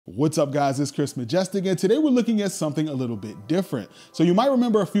What's up guys, it's Chris Majestic, and today we're looking at something a little bit different. So you might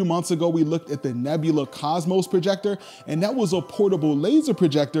remember a few months ago we looked at the Nebula Cosmos projector, and that was a portable laser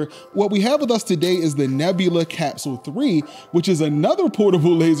projector. What we have with us today is the Nebula Capsule 3, which is another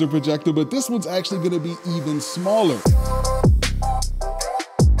portable laser projector, but this one's actually gonna be even smaller.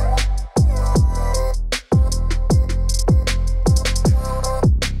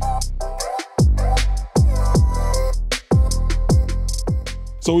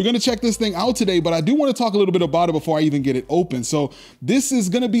 So we're gonna check this thing out today, but I do wanna talk a little bit about it before I even get it open. So this is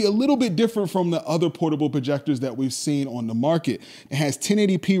gonna be a little bit different from the other portable projectors that we've seen on the market. It has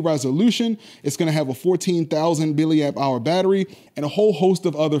 1080p resolution. It's gonna have a 14,000 milliamp hour battery and a whole host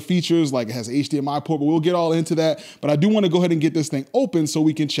of other features, like it has HDMI port, but we'll get all into that. But I do wanna go ahead and get this thing open so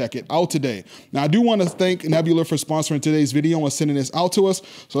we can check it out today. Now I do wanna thank Nebula for sponsoring today's video and sending this out to us.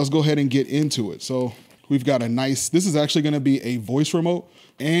 So let's go ahead and get into it. So we've got a nice, this is actually gonna be a voice remote,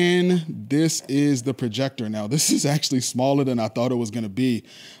 and this is the projector. Now, this is actually smaller than I thought it was gonna be.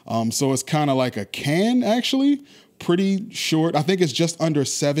 So it's kind of like a can, actually, pretty short. I think it's just under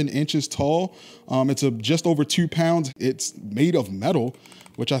 7 inches tall. It's just over 2 pounds. It's made of metal,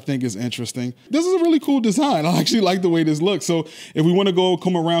 which I think is interesting. This is a really cool design. I actually like the way this looks. So if we wanna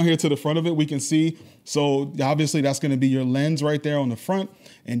come around here to the front of it, we can see. So obviously that's gonna be your lens right there on the front.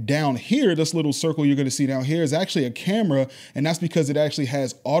 And down here, this little circle you're gonna see down here is actually a camera, and that's because it actually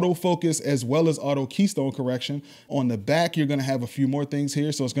has autofocus as well as auto keystone correction. On the back, you're gonna have a few more things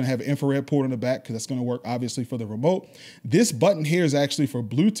here. So it's gonna have an infrared port on the back because that's gonna work obviously for the remote. This button here is actually for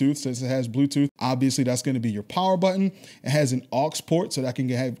Bluetooth. Since it has Bluetooth, obviously that's gonna be your power button. It has an aux port, so that can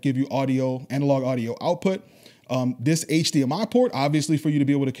give you analog audio output. This HDMI port, obviously for you to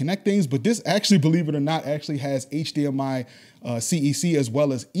be able to connect things, but this actually, believe it or not, actually has HDMI CEC as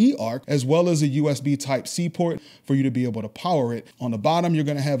well as eARC, as well as a USB Type-C port for you to be able to power it. On the bottom, you're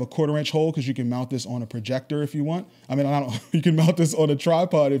gonna have a 1/4-inch hole because you can mount this on a projector if you want. You can mount this on a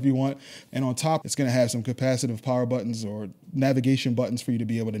tripod if you want. And on top, it's gonna have some capacitive power buttons or navigation buttons for you to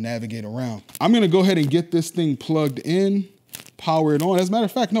be able to navigate around. I'm gonna go ahead and get this thing plugged in, power it on. As a matter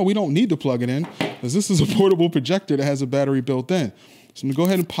of fact, no, we don't need to plug it in because this is a portable projector that has a battery built in. So I'm gonna go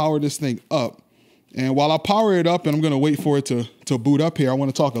ahead and power this thing up. And while I power it up and I'm gonna wait for it to boot up here, I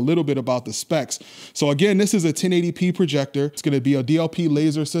wanna talk a little bit about the specs. So again, this is a 1080p projector. It's gonna be a DLP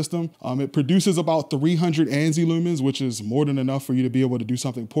laser system. It produces about 300 ANSI lumens, which is more than enough for you to be able to do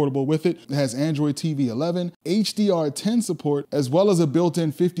something portable with it. It has Android TV 11, HDR10 support, as well as a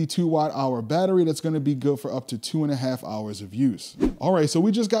built-in 52 watt-hour battery that's gonna be good for up to 2.5 hours of use. All right, so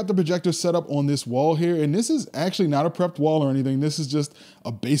we just got the projector set up on this wall here, and this is actually not a prepped wall or anything. This is just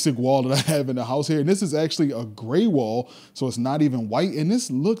a basic wall that I have in the house here. And this is actually a gray wall, so it's not even white, and this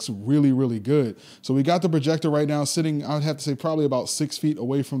looks really, really good. So we got the projector right now sitting, I would have to say probably about 6 feet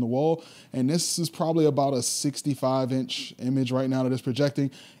away from the wall, and this is probably about a 65-inch image right now that it's projecting.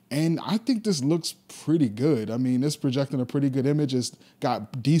 And I think this looks pretty good. I mean, it's projecting a pretty good image. It's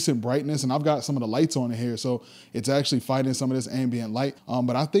got decent brightness, and I've got some of the lights on it here, so it's actually fighting some of this ambient light.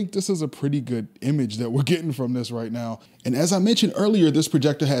 But I think this is a pretty good image that we're getting from this right now. And as I mentioned earlier, this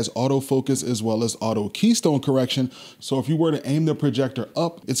projector has autofocus as well as auto keystone correction. So if you were to aim the projector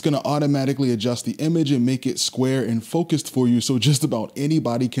up, it's gonna automatically adjust the image and make it square and focused for you. So just about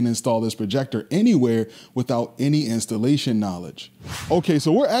anybody can install this projector anywhere without any installation knowledge. Okay,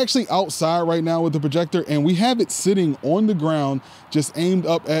 so we're actually outside right now with the projector, and we have it sitting on the ground, just aimed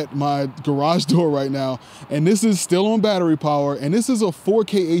up at my garage door right now. And this is still on battery power, and this is a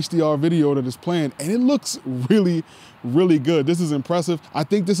 4K HDR video that is playing, and it looks really, really good. This is impressive. I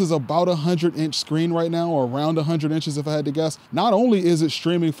think this is about a 100-inch screen right now, or around 100 inches if I had to guess. Not only is it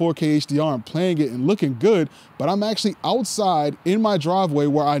streaming 4K HDR and playing it and looking good, but I'm actually outside in my driveway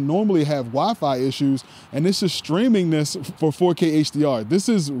where I normally have Wi-Fi issues, and this is streaming this for 4K HDR. This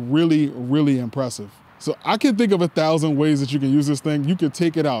is really, really impressive. So I can think of 1,000 ways that you can use this thing. You could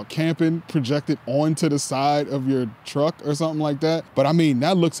take it out camping, project it onto the side of your truck or something like that. But I mean,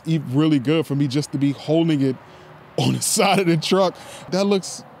 that looks really good for me just to be holding it on the side of the truck. That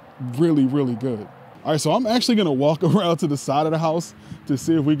looks really, really good. All right, so I'm actually gonna walk around to the side of the house to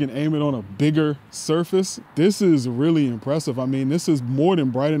see if we can aim it on a bigger surface. This is really impressive. I mean, this is more than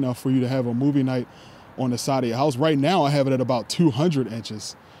bright enough for you to have a movie night on the side of your house. Right now, I have it at about 200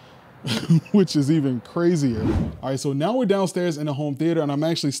 inches, which is even crazier. All right, so now we're downstairs in the home theater, and I'm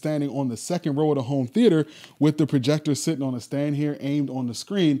actually standing on the second row of the home theater with the projector sitting on a stand here aimed on the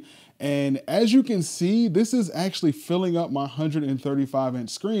screen. And as you can see, this is actually filling up my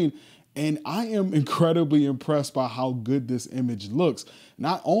 135-inch screen. And I am incredibly impressed by how good this image looks.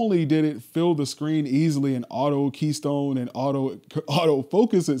 Not only did it fill the screen easily and auto keystone and auto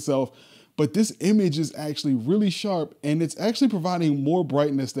focus itself, but this image is actually really sharp and it's actually providing more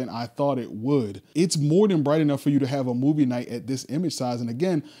brightness than I thought it would. It's more than bright enough for you to have a movie night at this image size. And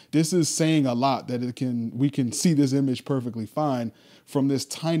again, this is saying a lot that we can see this image perfectly fine from this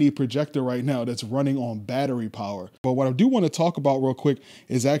tiny projector right now that's running on battery power. But what I do want to talk about real quick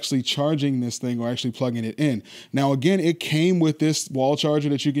is actually charging this thing or actually plugging it in. Now, again, it came with this wall charger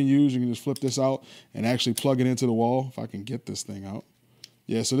that you can use. You can just flip this out and actually plug it into the wall. If I can get this thing out.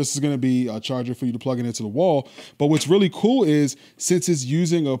 Yeah, so this is going to be a charger for you to plug it into the wall. But what's really cool is since it's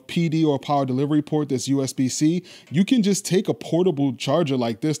using a PD or a power delivery port that's USB-C, you can just take a portable charger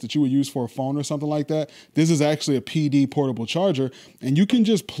like this that you would use for a phone or something like that. This is actually a PD portable charger, and you can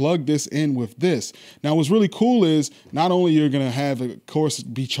just plug this in with this. Now, what's really cool is not only you're going to have, of course,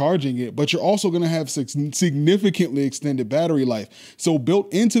 be charging it, but you're also going to have significantly extended battery life. So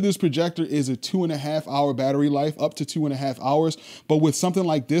built into this projector is a 2.5-hour battery life, up to 2.5 hours. But with something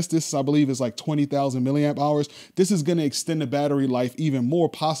like this I believe is like 20,000 milliamp hours. This is going to extend the battery life even more,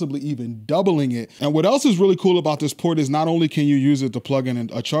 possibly even doubling it. And what else is really cool about this port is not only can you use it to plug in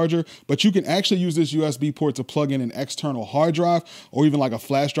a charger, but you can actually use this USB port to plug in an external hard drive or even like a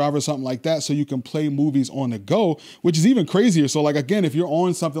flash drive or something like that, so you can play movies on the go, which is even crazier. So like, again, if you're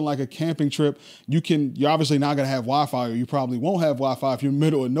on something like a camping trip, you're obviously not going to have Wi-Fi, or you probably won't have Wi-Fi if you're in the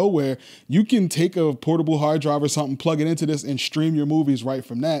middle of nowhere. You can take a portable hard drive or something, plug it into this and stream your movies right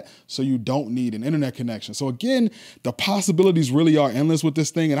from that, so you don't need an internet connection. So again, the possibilities really are endless with this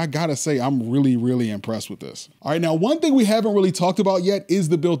thing, and I gotta say, I'm really, really impressed with this. All right, now one thing we haven't really talked about yet is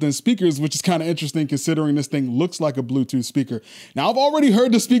the built-in speakers, which is kind of interesting considering this thing looks like a Bluetooth speaker. Now, I've already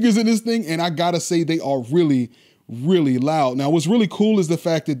heard the speakers in this thing, and I gotta say they are really loud. Now, what's really cool is the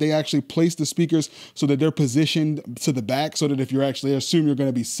fact that they actually place the speakers so that they're positioned to the back, so that if you're actually, assume you're going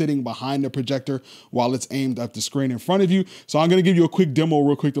to be sitting behind the projector while it's aimed at the screen in front of you. So I'm going to give you a quick demo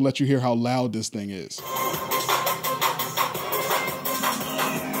real quick to let you hear how loud this thing is.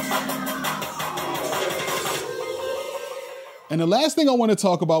 And the last thing I want to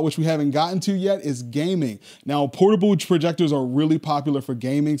talk about, which we haven't gotten to yet, is gaming. Now, portable projectors are really popular for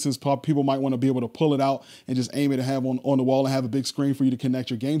gaming, since people might want to be able to pull it out and just aim it and have on the wall and have a big screen for you to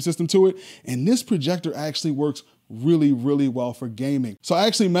connect your game system to it. And this projector actually works really well for gaming. So I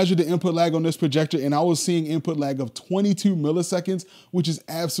actually measured the input lag on this projector, and I was seeing input lag of 22 milliseconds, which is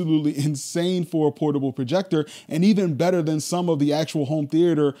absolutely insane for a portable projector, and even better than some of the actual home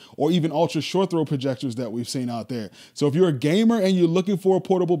theater or even ultra short throw projectors that we've seen out there. So if you're a gamer and you're looking for a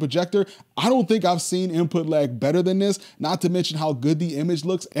portable projector, I don't think I've seen input lag better than this, not to mention how good the image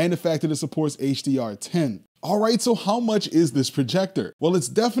looks and the fact that it supports HDR10. All right, so how much is this projector? Well, it's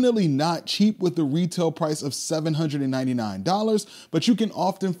definitely not cheap with the retail price of $799, but you can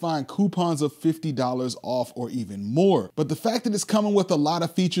often find coupons of $50 off or even more. But the fact that it's coming with a lot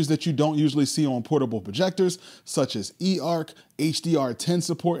of features that you don't usually see on portable projectors, such as eARC, HDR10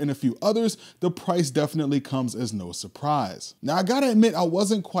 support, and a few others, the price definitely comes as no surprise. Now, I gotta admit, I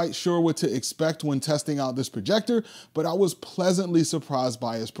wasn't quite sure what to expect when testing out this projector, but I was pleasantly surprised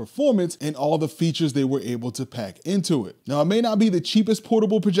by its performance and all the features they were able to pack into it. Now, it may not be the cheapest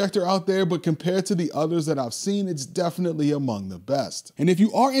portable projector out there, but compared to the others that I've seen, it's definitely among the best. And if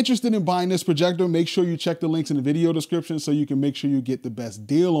you are interested in buying this projector, make sure you check the links in the video description so you can make sure you get the best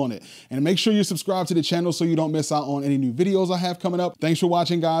deal on it. And make sure you subscribe to the channel so you don't miss out on any new videos I have coming up. Thanks for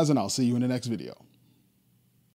watching, guys, and I'll see you in the next video.